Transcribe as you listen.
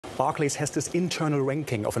Barclays has this internal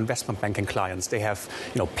ranking of investment banking clients. They have,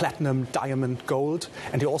 platinum, diamond, gold,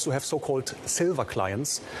 and they also have so-called silver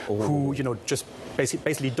clients who, just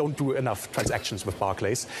basically don't do enough transactions with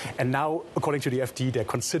Barclays. And now, according to the FT, they're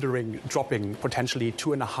considering dropping potentially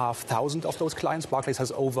 2,500 of those clients. Barclays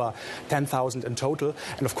has over 10,000 in total.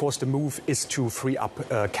 And of course, the move is to free up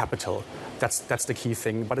capital. That's the key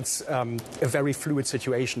thing. But it's a very fluid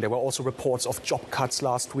situation. There were also reports of job cuts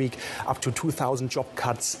last week, up to 2,000 job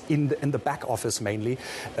cuts in the back office mainly.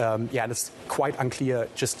 And it's quite unclear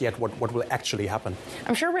just yet what will actually happen.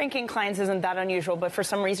 I'm sure ranking clients isn't that unusual, but for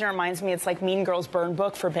some reason it reminds me it's like Mean Girls Burn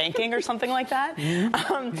Book for banking or something like that.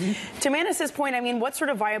 To Manas's point, what sort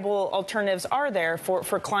of viable alternatives are there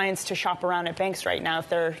for clients to shop around at banks right now if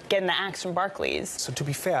they're getting the axe from Barclays? So to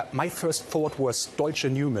be fair, my first thought was Deutsche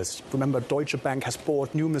Numis. Remember, Deutsche Bank has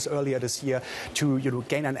bought Numis earlier this year to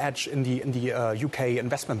gain an edge in the UK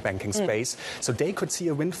investment banking space. So they could see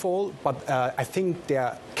a windfall, but I think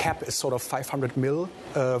their cap is sort of 500 mil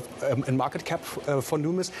in market cap for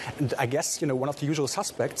Numis. And I guess one of the usual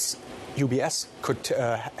suspects, UBS, could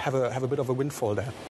have a bit of a windfall there.